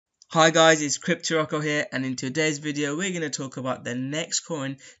Hi guys, it's Rocko here, and in today's video we're going to talk about the next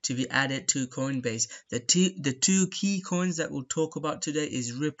coin to be added to Coinbase. The two key coins that we'll talk about today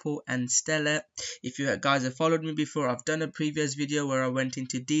is Ripple and Stellar. If you guys have followed me before, I've done a previous video where I went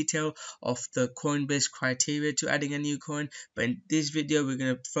into detail of the Coinbase criteria to adding a new coin, but in this video we're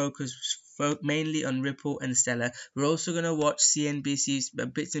going to focus mainly on Ripple and Stellar. We're also going to watch CNBC's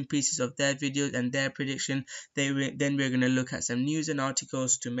bits and pieces of their videos and their prediction. Then we're going to look at some news and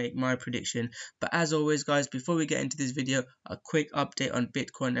articles to make my prediction. But as always guys, before we get into this video, a quick update on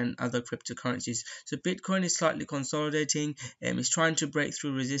Bitcoin and other cryptocurrencies. So Bitcoin is slightly consolidating, it's trying to break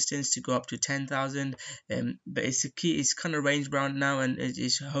through resistance to go up to 10,000, but it's kind of range bound now, and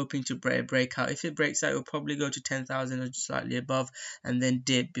it's hoping to break out. If it breaks out, it will probably go to 10,000 or just slightly above and then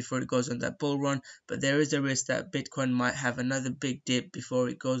dip before it goes on that bull run. But there is a risk that Bitcoin might have another big dip before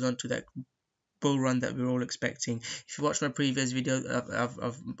it goes on to that bull run that we're all expecting. If you watch my previous video,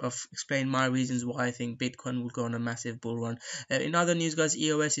 I've explained my reasons why I think Bitcoin will go on a massive bull run. In other news guys,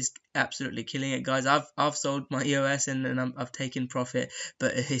 EOS is absolutely killing it guys. I've sold my EOS and I've taken profit,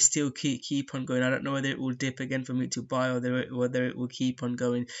 but it still keep on going. I don't know whether it will dip again for me to buy or whether it will keep on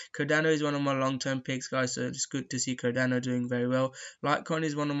going. Cardano is one of my long-term picks guys, so it's good to see Cardano doing very well. Litecoin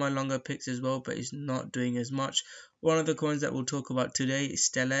is one of my longer picks as well, but it's not doing as much. One of the coins that we'll talk about today,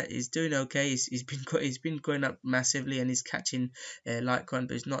 Stellar, is doing okay. It's been going up massively and is catching Litecoin,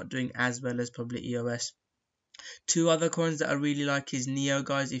 but it's not doing as well as probably EOS. Two other coins that I really like is Neo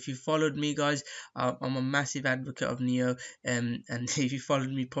guys. If you followed me guys, I'm a massive advocate of Neo, and if you followed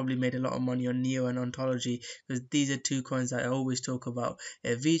me, probably made a lot of money on Neo and Ontology, because these are two coins that I always talk about.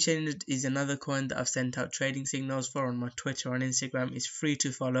 VeChain is another coin that I've sent out trading signals for on my Twitter and Instagram. It's free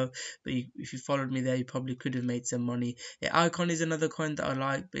to follow, but if you followed me there, you probably could have made some money. Icon is another coin that I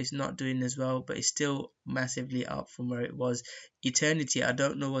like, but it's not doing as well, but it's still massively up from where it was. Eternity, I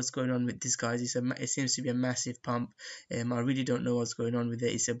don't know what's going on with this guys. It seems to be a massive pump. I really don't know what's going on with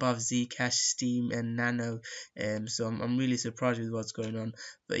it. It's above Zcash, Steam and Nano, so I'm really surprised with what's going on.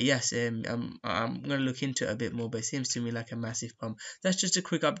 But yes, I'm gonna look into it a bit more, but it seems to me like a massive pump. That's just a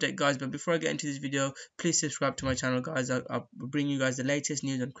quick update guys, but before I get into this video, please subscribe to my channel guys. I'll bring you guys the latest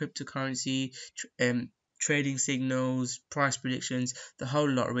news on cryptocurrency, trading signals, price predictions, the whole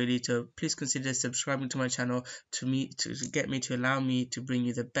lot really. So please consider subscribing to my channel to allow me to bring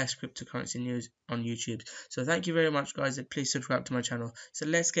you the best cryptocurrency news on YouTube. So thank you very much guys, and please subscribe to my channel. So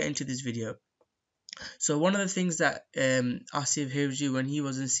let's get into this video. So one of the things that Asif Hirji, when he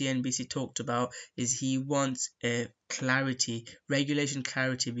was in CNBC, talked about is he wants regulation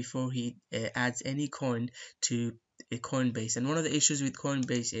clarity before he adds any coin to Coinbase. And one of the issues with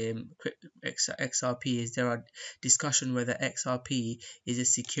Coinbase XRP is there are discussion whether XRP is a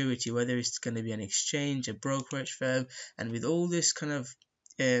security, whether it's going to be an exchange, a brokerage firm, and with all this kind of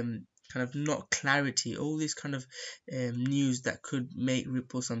not clarity, all this kind of news that could make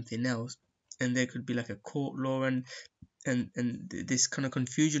Ripple something else, and there could be like a court law and this kind of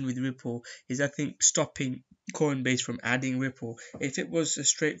confusion with Ripple is, I think, stopping Coinbase from adding Ripple. If it was a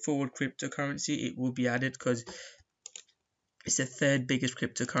straightforward cryptocurrency, it would be added because it's the third biggest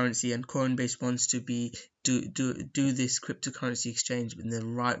cryptocurrency, and Coinbase wants to do this cryptocurrency exchange in the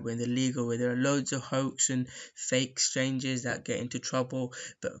right way, in the legal way. There are loads of hoax and fake exchanges that get into trouble,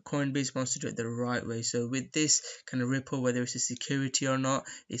 but Coinbase wants to do it the right way. So with this kind of Ripple, whether it's a security or not,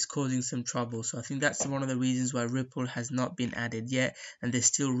 it's causing some trouble. So I think that's one of the reasons why Ripple has not been added yet, and there's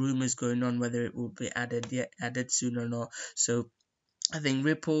still rumors going on whether it will be added soon or not. So I think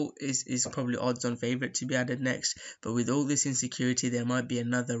Ripple is probably odds on favorite to be added next, but with all this insecurity, there might be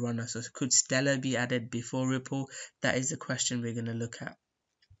another runner. So could Stellar be added before Ripple? That is the question we're going to look at.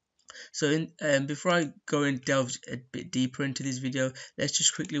 So before I go and delve a bit deeper into this video, let's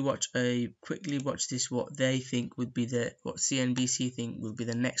just quickly watch this, what they think would be what CNBC think will be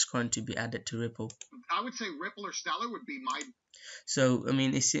the next coin to be added to Ripple. I would say Ripple or Stellar would be my... So I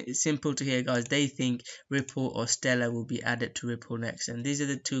mean, it's simple to hear guys. They think Ripple or Stellar will be added to Ripple next, and these are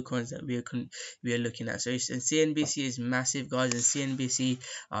the two coins that we are looking at. So CNBC is massive guys, and CNBC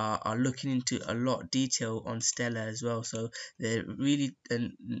are looking into a lot detail on Stellar as well. So they're really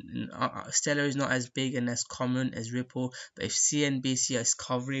Stellar is not as big and as common as Ripple, but if CNBC is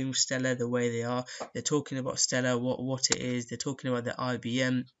covering Stellar the way they are, they're talking about Stellar, what it is. They're talking about the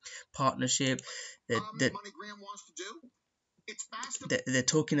IBM partnership. MoneyGram wants to do It's faster. they're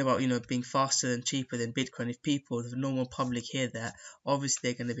talking about, you know, being faster and cheaper than Bitcoin. If people, the normal public, hear that, obviously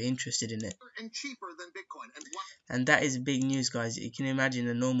they're going to be interested in it. And cheaper than Bitcoin. And that is big news, guys. You can imagine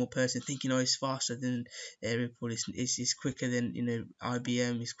a normal person thinking, oh, it's faster than Ripple, it's quicker than, you know,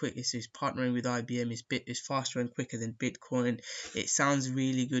 IBM, it's partnering with IBM, it's faster and quicker than Bitcoin. It sounds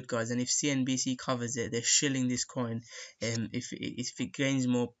really good, guys. And if CNBC covers it, they're shilling this coin. If it gains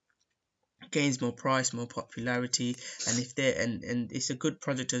more price, more popularity, and if they and it's a good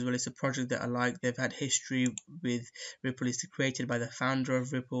project as well. It's a project that I like. They've had history with Ripple. It's created by the founder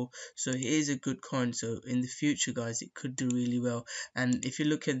of Ripple, so it is a good coin. So in the future, guys, it could do really well. And if you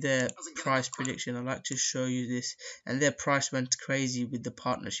look at their price prediction, I'd like to show you this. And their price went crazy with the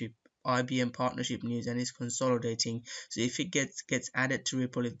partnership, IBM partnership news, and it's consolidating. So if it gets added to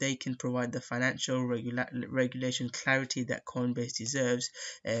Ripple, if they can provide the financial regulation clarity that Coinbase deserves,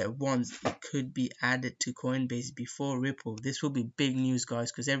 once it could be added to Coinbase before Ripple. This will be big news,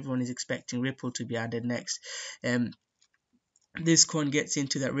 guys, because everyone is expecting Ripple to be added next. This coin gets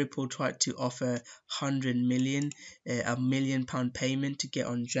into that Ripple tried to offer 100 million, £1 million payment to get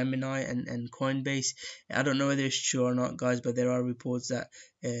on Gemini and Coinbase. I don't know whether it's true or not, guys, but there are reports that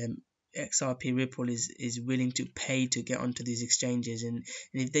XRP Ripple is willing to pay to get onto these exchanges, and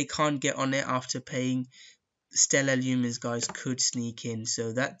if they can't get on it after paying, Stellar Lumens, guys, could sneak in.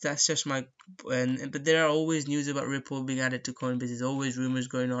 So that's just my but there are always news about Ripple being added to Coinbase. There's always rumors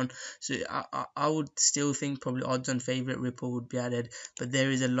going on. So I would still think probably odds on favorite Ripple would be added, but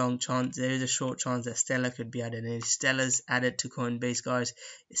there is a short chance that Stellar could be added. And if Stellar's added to Coinbase, guys,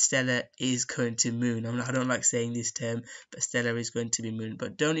 Stellar is going to moon. I don't like saying this term, but Stellar is going to be moon.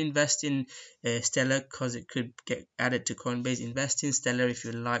 But don't invest in Stellar because it could get added to Coinbase. Invest in Stellar if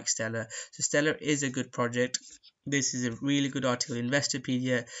you like Stellar. So Stellar is a good project. This is a really good article.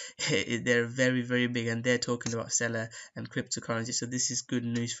 Investopedia, they're very big, and they're talking about Stellar and cryptocurrency. So this is good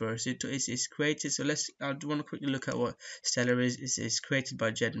news for us. It's created. So I want to quickly look at what Stellar is. It's created by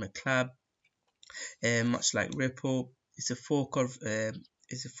Jed McClab, much like Ripple. It's a fork of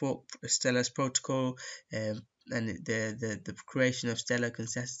Stellar's protocol. And the creation of Stellar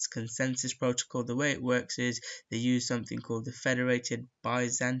consensus protocol, the way it works is they use something called the federated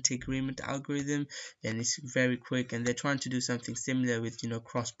Byzantine agreement algorithm, and it's very quick, and they're trying to do something similar with, you know,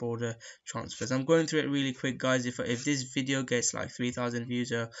 cross-border transfers. I'm going through it really quick, guys. If this video gets like 3,000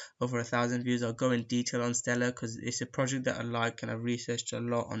 views or over 1,000 views, I'll go in detail on Stellar because it's a project that I like and I've researched a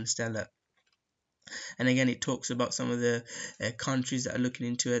lot on Stellar. And again, it talks about some of the countries that are looking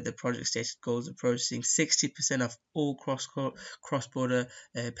into it. The project stated goals are processing 60% of all cross-border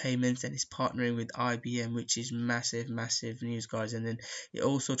payments, and it's partnering with IBM, which is massive news, guys. And then it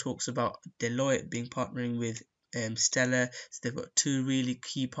also talks about Deloitte being partnering with Stellar. So they've got two really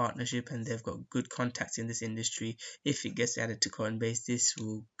key partnership, and they've got good contacts in this industry. If it gets added to Coinbase, this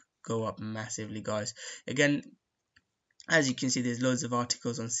will go up massively, guys. Again, as you can see, there's loads of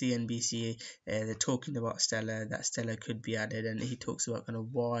articles on CNBC. They're talking about Stellar, that Stellar could be added, and he talks about kind of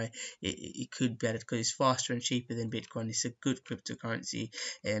why it could be added, because it's faster and cheaper than Bitcoin. It's a good cryptocurrency.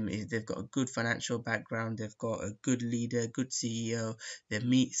 They've got a good financial background. They've got a good leader, good CEO. They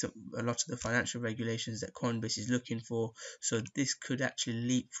meet a lot of the financial regulations that Coinbase is looking for. So this could actually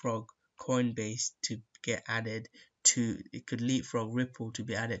leapfrog Coinbase to get added to. It could leapfrog Ripple to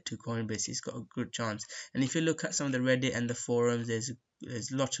be added to Coinbase. It's got a good chance. And if you look at some of the Reddit and the forums, there's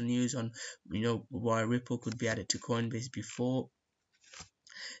lots of news on, you know, why Ripple could be added to Coinbase before.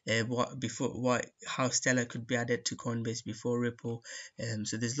 How Stellar could be added to Coinbase before Ripple.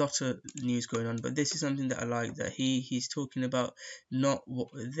 So there's lots of news going on, but this is something that I like, that he's talking about. Not what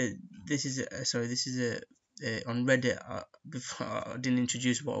this is on Reddit. Before I didn't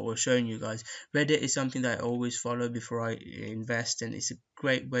introduce what I was showing you guys. Reddit is something that I always follow before I invest, and it's a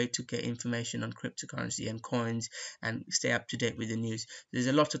great way to get information on cryptocurrency and coins and stay up to date with the news. There's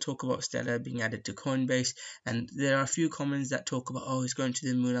a lot to talk about Stellar being added to Coinbase, and there are a few comments that talk about, oh, it's going to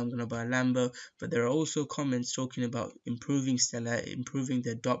the moon, I'm going to buy a Lambo. But there are also comments talking about improving Stellar, improving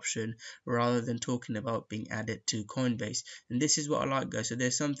the adoption, rather than talking about being added to Coinbase. And this is what I like, guys. So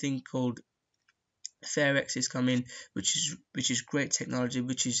there's something called FairX is coming, which is great technology,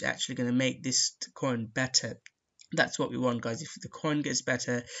 which is actually going to make this coin better. That's what we want, guys. If the coin gets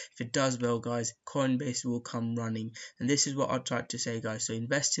better, if it does well, guys, Coinbase will come running. And this is what I tried to say, guys. So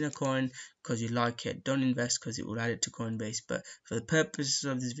invest in a coin because you like it. Don't invest because it will add it to Coinbase. But for the purposes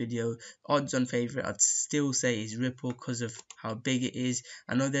of this video, odds on favorite, I'd still say is Ripple because of how big it is.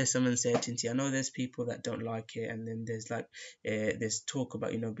 I know there's some uncertainty. I know there's people that don't like it, and then there's like there's talk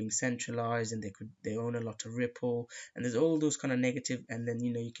about, you know, being centralized, and they own a lot of Ripple, and there's all those kind of negative. And then,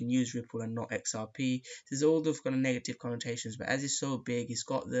 you know, you can use Ripple and not XRP. There's all those kind of negative connotations, but as it's so big, it's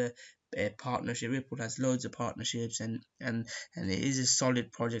got the partnership. Ripple has loads of partnerships, and it is a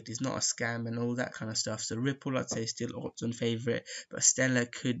solid project. It's not a scam and all that kind of stuff. So Ripple, I'd say, still odds-on favorite, but Stellar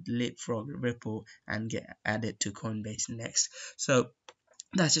could leapfrog Ripple and get added to Coinbase next. So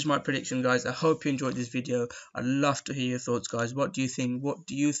that's just my prediction, guys. I hope you enjoyed this video. I'd love to hear your thoughts, guys. What do you think? What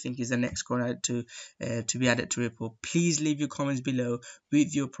do you think is the next coin added to be added to Ripple? Please leave your comments below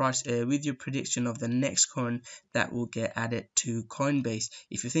with your with your prediction of the next coin that will get added to Coinbase.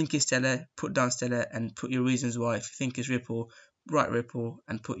 If you think it's Stellar, put down Stellar and put your reasons why. If you think it's Ripple, write Ripple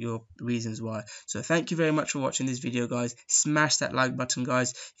and put your reasons why. So thank you very much for watching this video, guys. Smash that like button,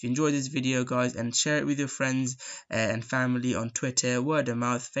 guys, if you enjoyed this video, guys, and share it with your friends and family on Twitter, word of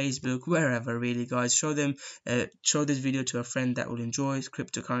mouth, Facebook, wherever, really, guys. Show this video to a friend that will enjoy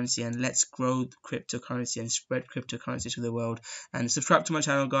cryptocurrency, and let's grow cryptocurrency and spread cryptocurrency to the world. And subscribe to my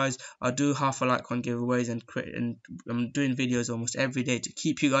channel, guys. I'll do half a Litecoin giveaways, and I'm doing videos almost every day to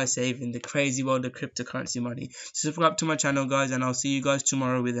keep you guys safe in the crazy world of cryptocurrency money. So subscribe to my channel, guys, and I'll see you guys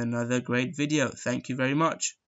tomorrow with another great video. Thank you very much.